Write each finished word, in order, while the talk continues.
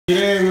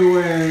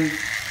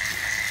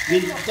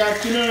Good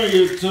afternoon,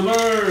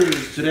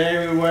 YouTubers.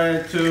 Today we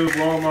went to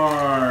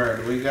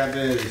Walmart. We got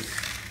this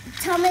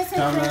Thomas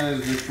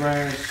the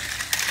French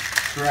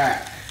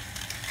crack.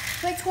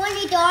 For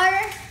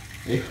 $20?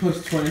 It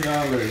was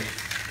 $20.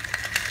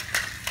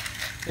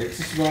 It's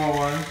a small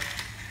one.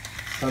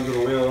 Comes with a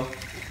wheel.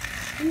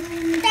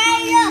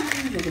 Daddy, look.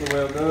 Look at the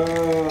wheel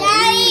go.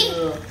 Daddy.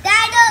 Wheel.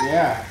 Daddy, look.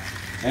 Yeah.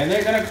 And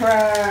they're gonna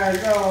crash.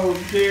 Oh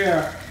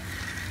dear.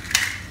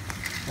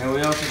 And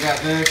we also got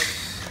this.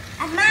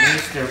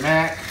 Mr.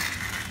 Mack.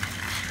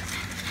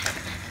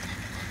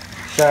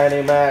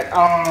 Shiny Mack.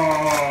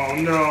 Oh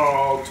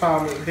no,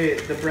 Thomas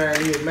hit the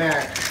brand new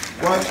Mack.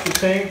 Watch the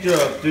paint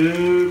job,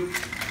 dude.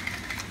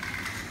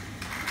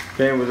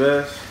 Came with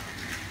this.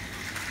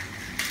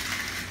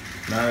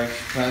 Nice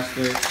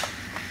plastic.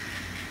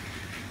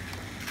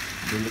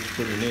 It looks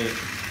pretty neat.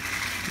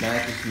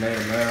 Mack is made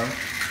of metal.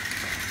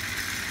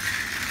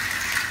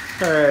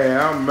 Hey,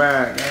 I'm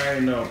Mack. I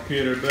ain't no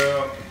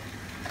Peterbilt.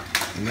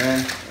 And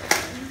then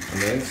on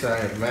the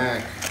inside,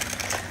 Mack.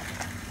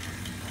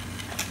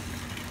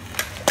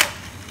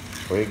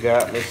 We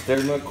got Mr.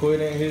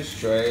 McQueen in his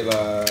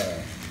trailer.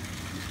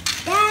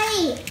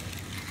 Daddy.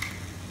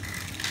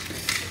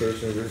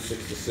 Person Route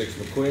 66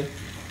 McQueen.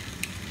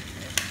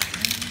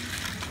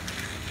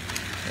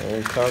 And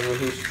it comes with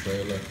his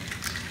trailer.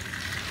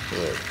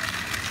 Good.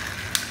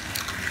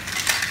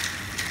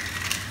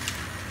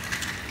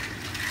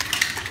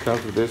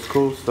 Comes with this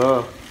cool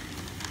stuff.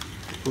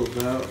 Pulls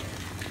out.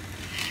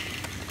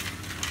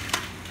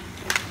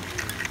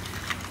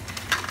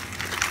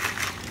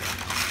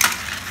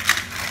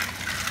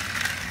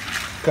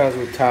 Comes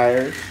with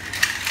tires.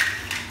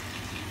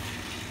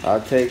 I'll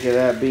take it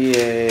that'd be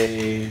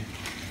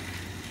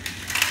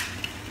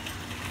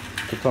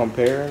to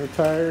compare the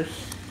tires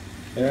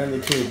and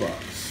the toolbox.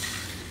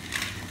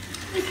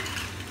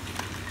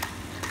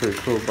 Pretty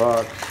cool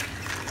box.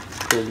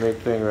 Cool big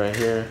thing right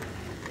here.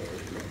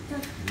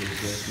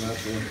 There's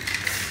nothing.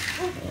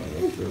 Oh,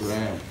 that's the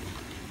ramp.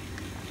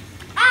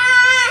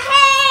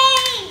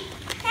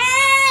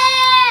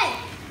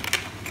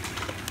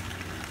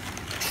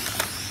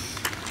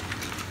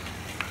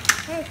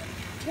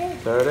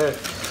 There it is.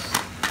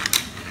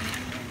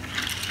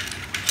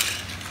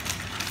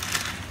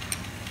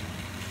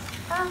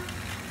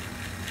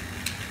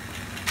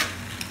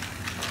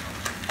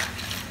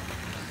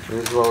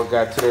 This is what we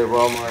got today at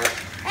Walmart.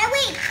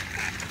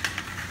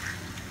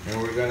 And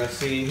we're gonna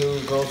see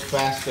who goes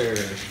faster.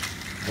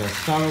 Does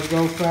Thomas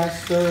go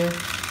faster?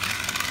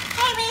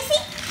 Hey,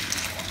 Missy.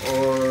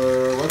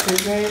 Or what's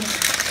his name?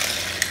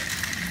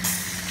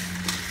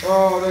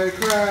 Oh, they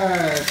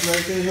crashed.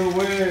 Let's see who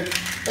wins.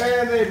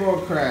 And they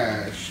both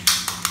crashed.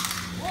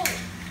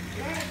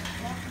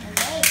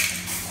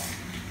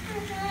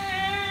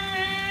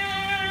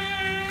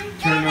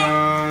 Turn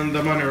on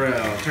the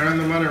monorail. Turn on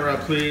the monorail,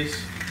 please.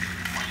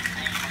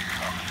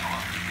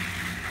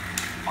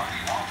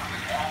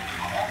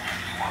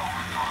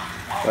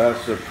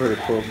 That's a pretty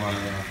cool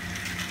monorail.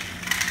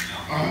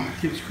 Oh,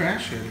 it keeps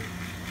crashing.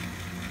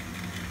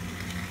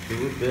 Did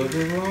we build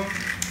it wrong?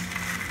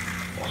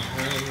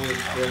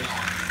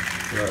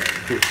 Look,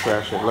 it keeps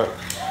crashing. Look.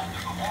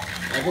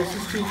 I guess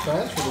it's too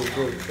fast for this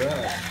good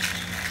crash.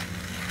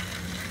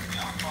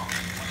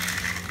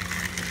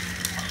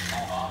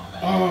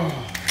 Oh.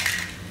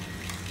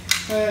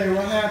 Hey,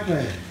 what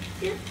happened?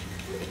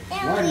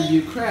 Why did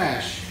you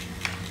crash?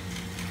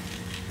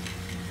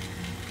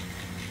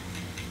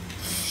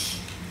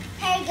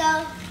 Here you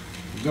go.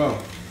 Go.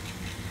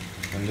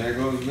 And there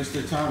goes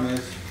Mr.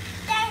 Thomas.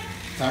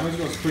 Thomas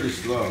goes pretty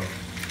slow.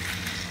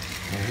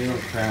 And he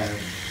don't crash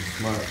as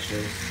much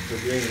as the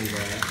green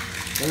guy.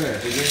 Look at that.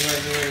 The green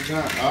guy's already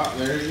gone. Oh,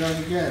 there he goes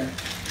again.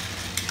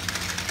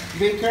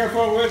 Be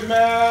careful with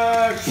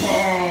Mack.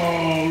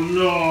 Oh,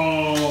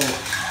 no.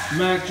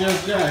 Mack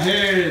just got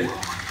hit.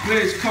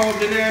 Please call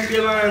an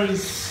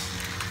ambulance.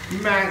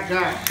 Mack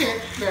got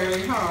hit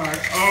very hard.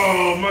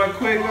 Oh,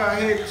 McQueen got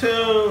hit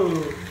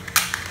too.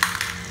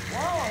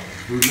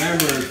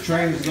 Remember,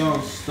 trains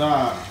don't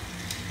stop.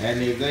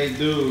 And if they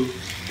do,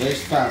 they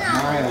stop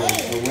miles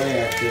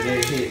away after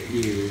they hit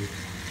you.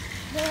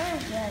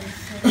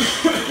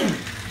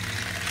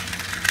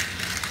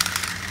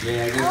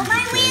 Yeah, I guess oh,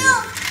 my wheel!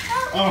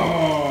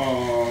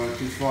 Oh, it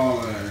keeps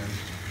falling.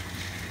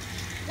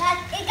 It got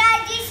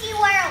Disney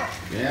World.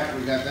 Yeah,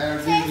 we got that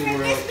at Disney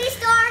World. Disney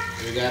Store.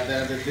 We got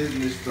that at the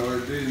Disney Store,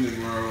 Disney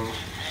World.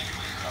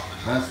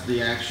 That's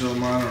the actual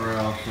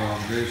monorail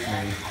from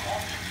Disney.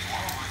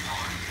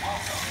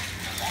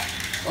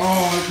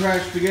 Oh, it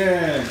crashed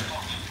again.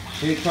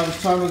 Here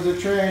comes Thomas the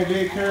train.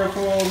 Be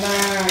careful,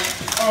 Mack.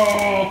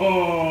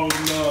 Oh,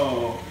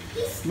 no.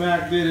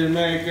 Mack didn't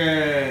make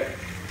it.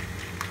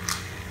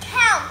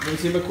 Help. Let me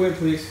see McQueen,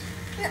 please.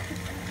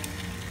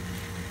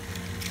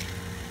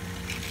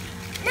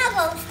 No,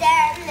 go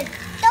there.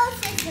 Don't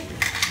sit.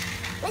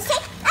 Let's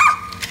take. Oh,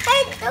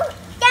 hey,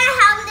 Dad,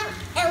 have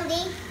the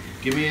LD.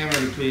 Give me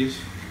Emily, please.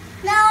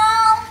 No.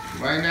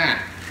 Why not?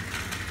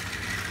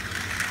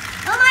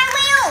 Oh, my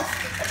wheels.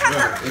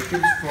 Look, it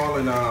keeps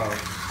falling off.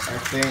 I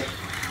think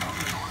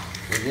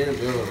We did a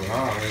bit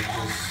along.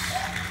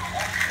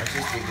 I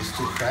just think it's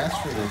too fast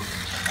for this.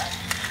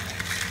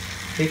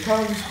 Here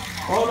comes.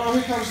 Oh no,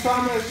 here comes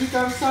Thomas. Here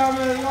comes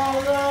Thomas.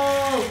 Oh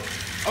no.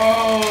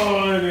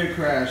 Oh, and it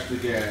crashed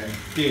again.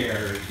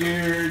 Dear.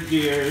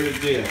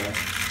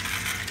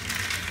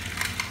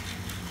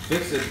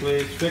 Fix it,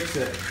 please. Fix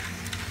it.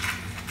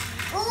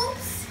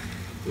 Oops.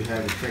 We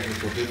have a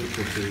technical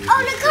difficulty.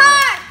 Oh, the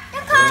car.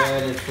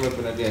 And it's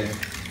flipping again.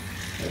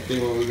 I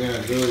think what we're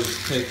gonna do is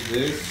take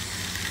this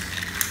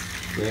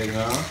thing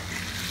off.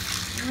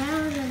 Now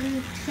let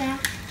me check.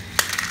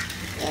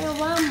 It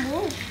won't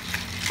move.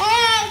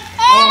 Hey!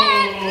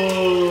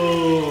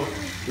 Oh!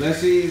 Let's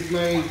see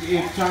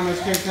if Thomas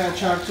can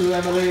catch up to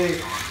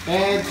Emily.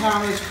 And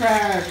Thomas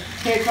crashed.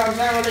 Here comes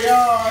Emily.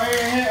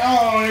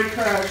 Oh, it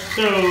crashed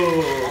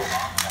too.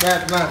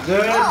 That's not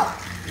good. Oh,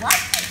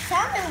 what's the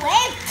sound and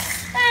wave?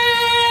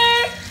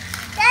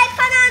 Dad,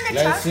 put on the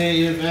truck. Let's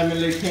see if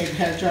Emily can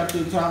catch up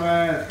to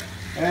Thomas.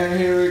 And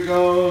here it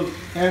goes.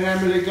 And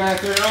Emily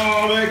got there.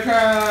 Oh, they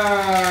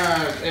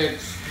crashed.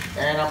 It's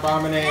an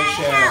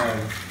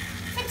abomination.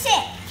 Fix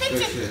it. Fix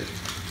it.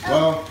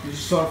 Well, this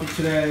is all for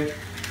today.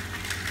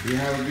 You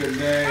have a good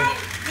day.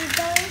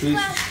 Please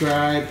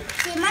subscribe.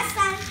 See my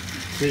son.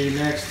 See you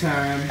next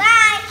time.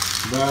 Bye.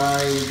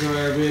 Bye. Enjoy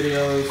our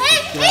videos.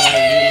 Subscribe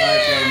if you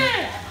like them.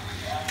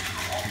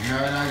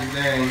 Have a nice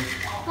day.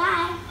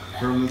 Bye.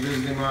 From the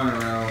Disney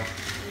Monorail.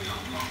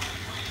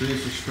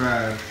 Please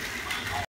subscribe.